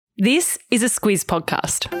This is a Squiz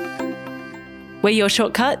podcast. We're your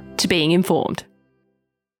shortcut to being informed.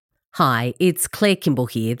 Hi, it's Claire Kimball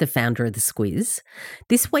here, the founder of The Squiz.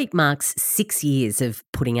 This week marks 6 years of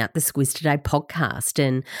putting out the Squiz Today podcast,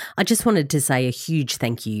 and I just wanted to say a huge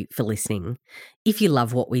thank you for listening. If you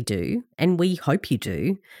love what we do, and we hope you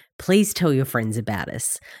do, please tell your friends about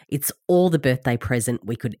us. It's all the birthday present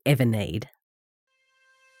we could ever need.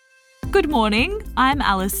 Good morning, I'm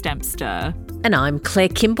Alice Dempster. And I'm Claire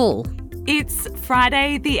Kimball. It's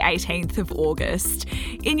Friday the 18th of August.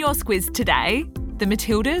 In your Squiz today, the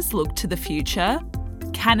Matildas look to the future,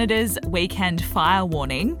 Canada's weekend fire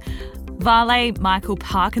warning, Vale Michael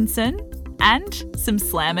Parkinson, and some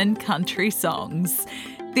slammin' country songs.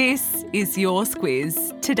 This is your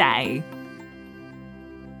Squiz today.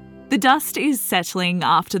 The dust is settling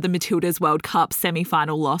after the Matildas World Cup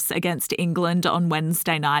semi-final loss against England on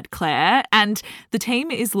Wednesday night, Claire, and the team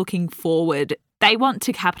is looking forward. They want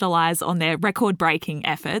to capitalise on their record-breaking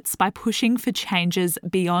efforts by pushing for changes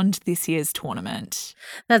beyond this year's tournament.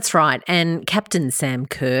 That's right, and Captain Sam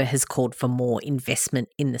Kerr has called for more investment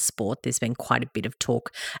in the sport. There's been quite a bit of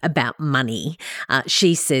talk about money.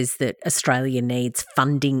 She says that Australia needs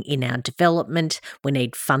funding in our development, we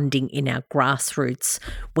need funding in our grassroots,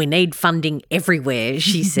 we need funding everywhere,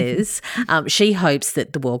 she says. She hopes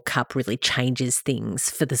that the World Cup really changes things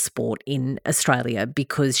for the sport in Australia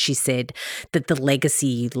because she said that the legacy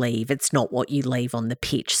you leave, it's not what you leave on the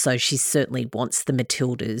pitch. So she certainly wants the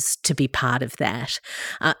Matildas to be part of that.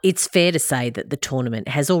 It's fair to say that the tournament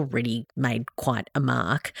has already made quite a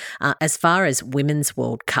mark. As far as Women's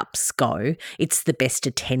World Cups go, it's the best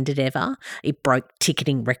attended ever. It broke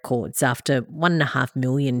ticketing records after 1.5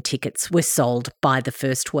 million tickets were sold by the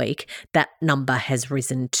first week. That number has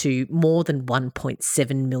risen to more than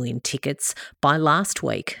 1.7 million tickets by last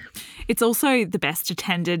week. It's also the best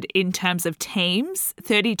attended in terms of teams.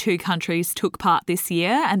 32 countries took part this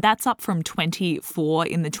year, and that's up from 24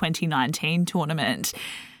 in the 2019 tournament.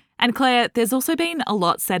 And Claire, there's also been a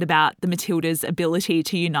lot said about the Matildas' ability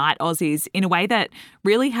to unite Aussies in a way that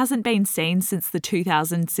really hasn't been seen since the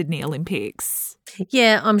 2000 Sydney Olympics.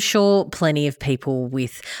 Yeah, I'm sure plenty of people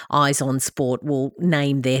with eyes on sport will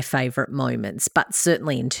name their favourite moments, but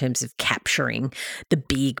certainly in terms of capturing the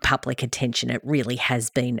big public attention, it really has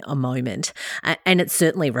been a moment. And it's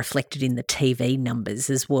certainly reflected in the TV numbers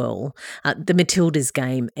as well. The Matildas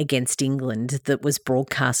game against England that was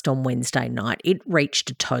broadcast on Wednesday night, it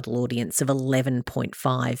reached a total audience of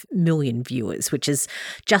 11.5 million viewers, which is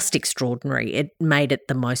just extraordinary. It made it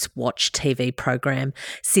the most watched TV program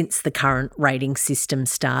since the current rating system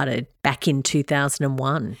started back in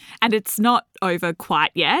 2001. And it's not over quite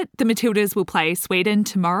yet. The Matildas will play Sweden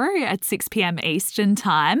tomorrow at 6 p.m. Eastern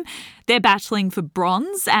Time. They're battling for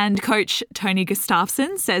bronze, and coach Tony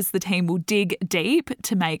Gustafsson says the team will dig deep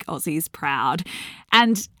to make Aussies proud.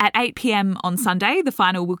 And at 8 p.m. on Sunday, the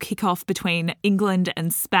final will kick off between England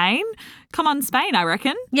and Spain. Come on, Spain, I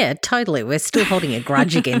reckon. Yeah, totally. We're still holding a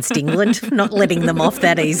grudge against England, not letting them off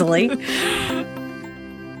that easily.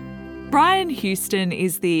 Brian Houston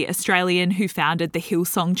is the Australian who founded the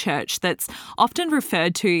Hillsong Church that's often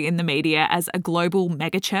referred to in the media as a global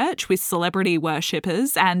megachurch with celebrity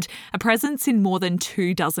worshippers and a presence in more than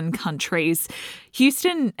 24 countries.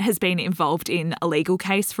 Houston has been involved in a legal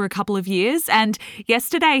case for a couple of years, and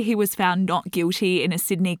yesterday he was found not guilty in a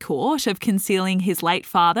Sydney court of concealing his late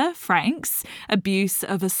father, Frank's, abuse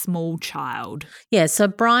of a small child. Yeah, so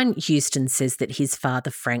Brian Houston says that his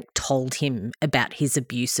father, Frank, told him about his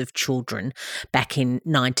abuse of children back in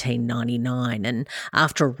 1999, and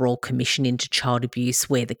after a royal commission into child abuse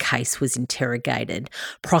where the case was interrogated,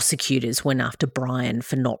 prosecutors went after Brian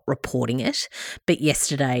for not reporting it. But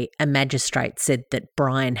yesterday, a magistrate said that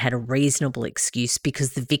Brian had a reasonable excuse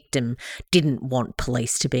because the victim didn't want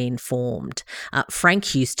police to be informed. Frank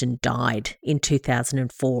Houston died in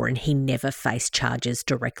 2004 and he never faced charges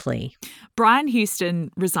directly. Brian Houston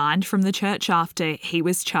resigned from the church after he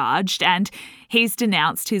was charged, and he's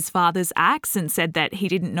denounced his father's acts and said that he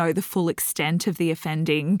didn't know the full extent of the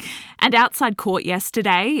offending. And outside court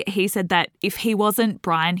yesterday, he said that if he wasn't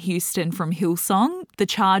Brian Houston from Hillsong, the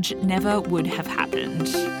charge never would have happened.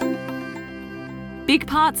 Big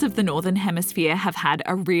parts of the Northern Hemisphere have had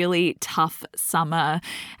a really tough summer.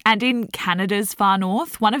 And in Canada's far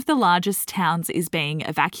north, one of the largest towns is being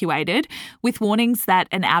evacuated, with warnings that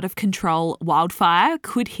an out-of-control wildfire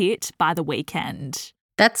could hit by the weekend.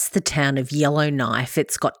 That's the town of Yellowknife.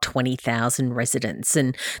 It's got 20,000 residents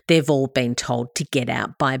and they've all been told to get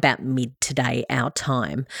out by about mid today, our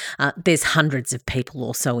time. There's hundreds of people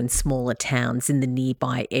also in smaller towns in the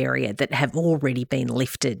nearby area that have already been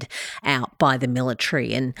lifted out by the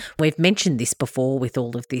military. And we've mentioned this before with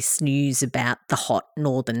all of this news about the hot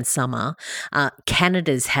northern summer.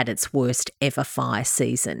 Canada's had its worst ever fire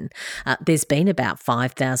season. There's been about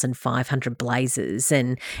 5,500 blazes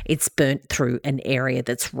and it's burnt through an area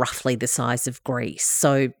that's roughly the size of Greece.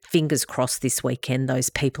 So fingers crossed this weekend those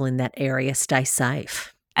people in that area stay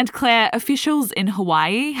safe. And Claire, officials in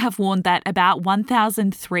Hawaii have warned that about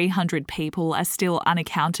 1,300 people are still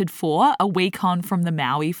unaccounted for a week on from the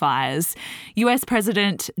Maui fires. US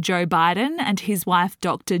President Joe Biden and his wife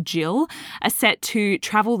Dr. Jill are set to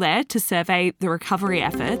travel there to survey the recovery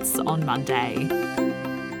efforts on Monday.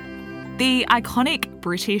 The iconic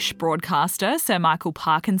British broadcaster Sir Michael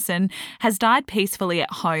Parkinson has died peacefully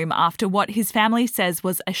at home after what his family says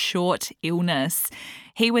was a short illness.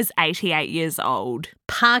 He was 88 years old.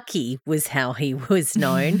 Parky was how he was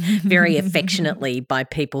known, very affectionately by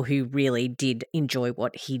people who really did enjoy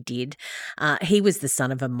what he did. He was the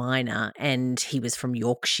son of a miner and he was from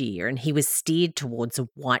Yorkshire and he was steered towards a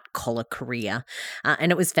white-collar career.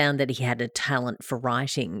 And it was found that he had a talent for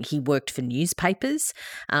writing. He worked for newspapers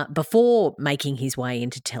before making his way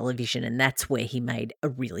into television, and that's where he made a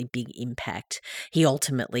really big impact. He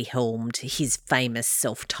ultimately helmed his famous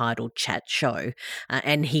self-titled chat show,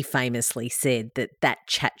 and he famously said that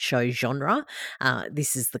chat show genre,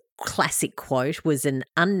 this is the classic quote, was an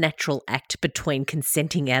unnatural act between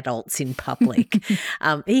consenting adults in public.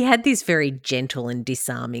 He had this very gentle and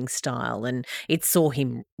disarming style, and it saw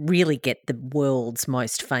him really get the world's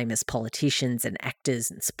most famous politicians and actors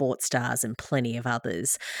and sports stars and plenty of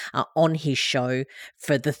others on his show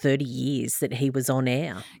for the 30 years that he was on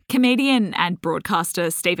air. Comedian and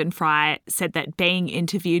broadcaster Stephen Fry said that being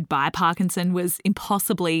interviewed by Parkinson was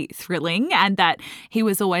impossibly thrilling and that he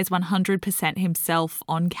was always 100% himself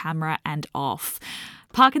on camera and off.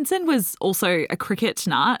 Parkinson was also a cricket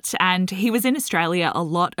nut and he was in Australia a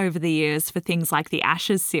lot over the years for things like the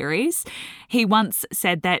Ashes series. He once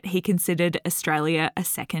said that he considered Australia a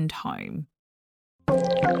second home.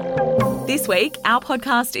 This week, our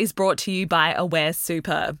podcast is brought to you by Aware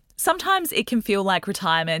Super. Sometimes it can feel like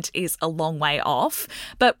retirement is a long way off,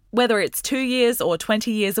 but whether it's 2 years or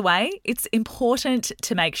 20 years away, it's important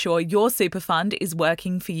to make sure your super fund is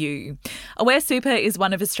working for you. Aware Super is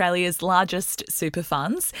one of Australia's largest super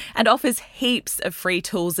funds and offers heaps of free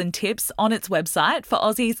tools and tips on its website for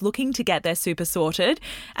Aussies looking to get their super sorted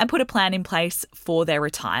and put a plan in place for their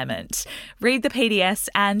retirement. Read the PDS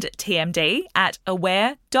and TMD at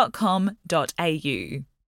aware.com.au.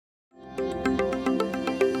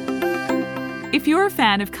 If you're a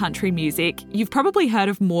fan of country music, you've probably heard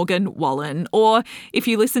of Morgan Wallen, or if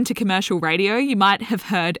you listen to commercial radio, you might have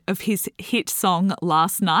heard of his hit song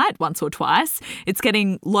Last Night once or twice. It's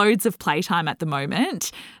getting loads of playtime at the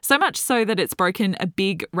moment, so much so that it's broken a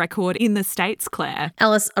big record in the States, Claire.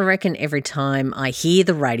 Alice, I reckon every time I hear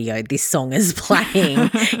the radio, this song is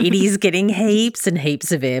playing. It is getting heaps and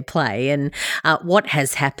heaps of airplay, and what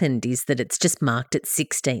has happened is that it's just marked its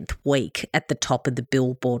 16th week at the top of the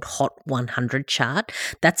Billboard Hot 100 chart.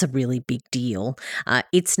 That's a really big deal.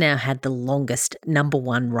 It's now had the longest number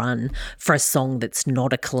one run for a song that's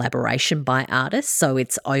not a collaboration by artists, so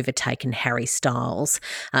it's overtaken Harry Styles.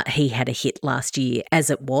 He had a hit last year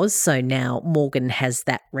as it was, so now Morgan has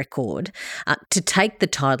that record. To take the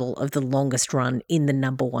title of the longest run in the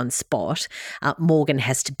number one spot, Morgan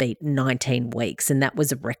has to beat 19 weeks, and that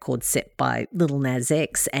was a record set by Lil Nas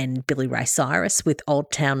X and Billy Ray Cyrus with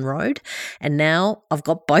Old Town Road. And now I've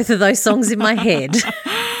got both of those songs in my head.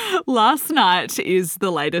 Last Night is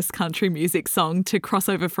the latest country music song to cross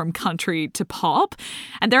over from country to pop,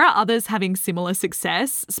 and there are others having similar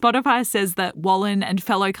success. Spotify says that Wallen and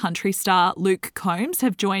fellow country star Luke Combs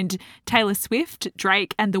have joined Taylor Swift,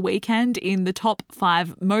 Drake and The Weeknd in the top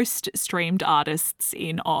 5 most streamed artists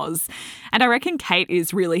in Oz. And I reckon Kate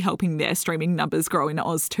is really helping their streaming numbers grow in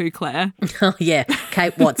Oz too, Claire. Oh yeah,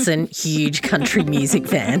 Kate Watson, huge country music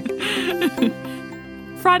fan.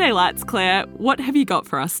 Friday Lights, Claire, what have you got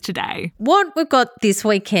for us today? What we've got this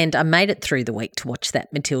weekend, I made it through the week to watch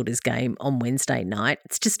that Matildas game on Wednesday night.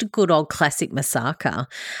 It's just a good old classic massacre.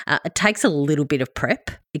 It takes a little bit of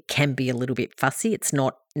prep. It can be a little bit fussy. It's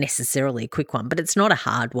not necessarily a quick one, but it's not a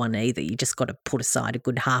hard one either. You just got to put aside a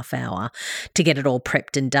good half hour to get it all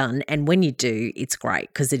prepped and done. And when you do, it's great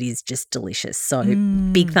because it is just delicious. So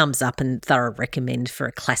big thumbs up and thorough recommend for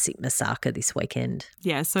a classic massacre this weekend.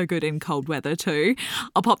 Yeah, so good in cold weather too.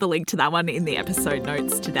 I'll pop the link to that one in the episode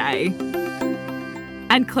notes today.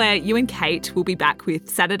 And Claire, you and Kate will be back with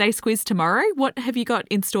Saturday Squiz tomorrow. What have you got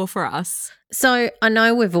in store for us? So I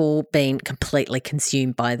know we've all been completely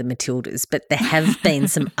consumed by the Matildas, but there have been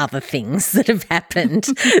some other things that have happened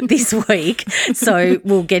this week. So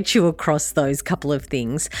we'll get you across those couple of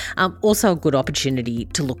things. Also a good opportunity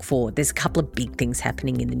to look forward. There's a couple of big things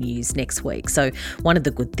happening in the news next week. So one of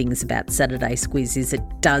the good things about Saturday Squiz is it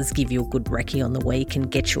does give you a good recce on the week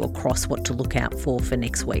and get you across what to look out for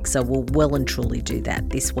next week. So we'll well and truly do that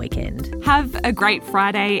this weekend. Have a great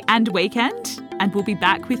Friday and weekend, and we'll be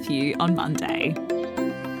back with you on Monday.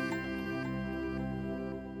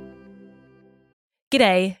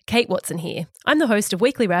 G'day, Kate Watson here. I'm the host of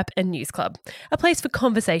Weekly Wrap and News Club, a place for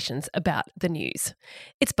conversations about the news.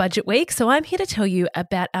 It's budget week, so I'm here to tell you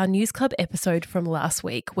about our News Club episode from last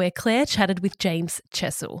week where Claire chatted with James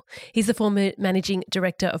Chessell. He's the former Managing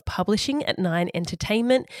Director of Publishing at Nine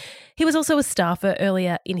Entertainment. He was also a staffer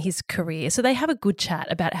earlier in his career, so they have a good chat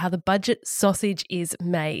about how the budget sausage is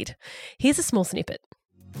made. Here's a small snippet.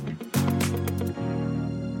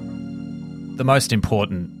 The most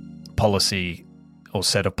important policy or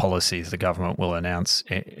set of policies the government will announce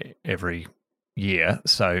every year.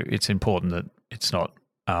 So it's important that it's not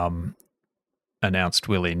announced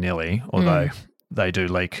willy-nilly, although they do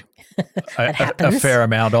leak a fair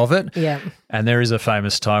amount of it. Yeah. And there is a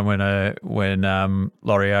famous time when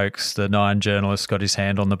Laurie Oakes, the Nine journalist, got his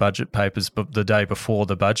hand on the budget papers the day before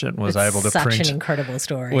the budget and was able to print. Such an incredible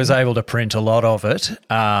story. Was able to print a lot of it,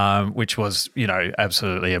 which was,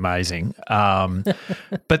 absolutely amazing.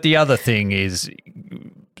 But the other thing is,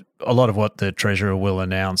 a lot of what the Treasurer will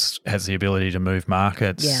announce has the ability to move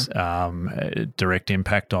markets, direct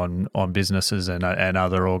impact on businesses and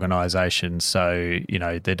other organisations. So,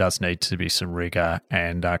 there does need to be some rigour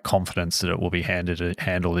and confidence that it will be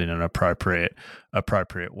handled in an appropriate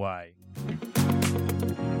way.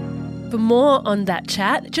 For more on that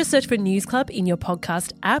chat, just search for News Club in your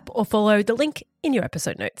podcast app or follow the link in your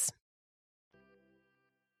episode notes.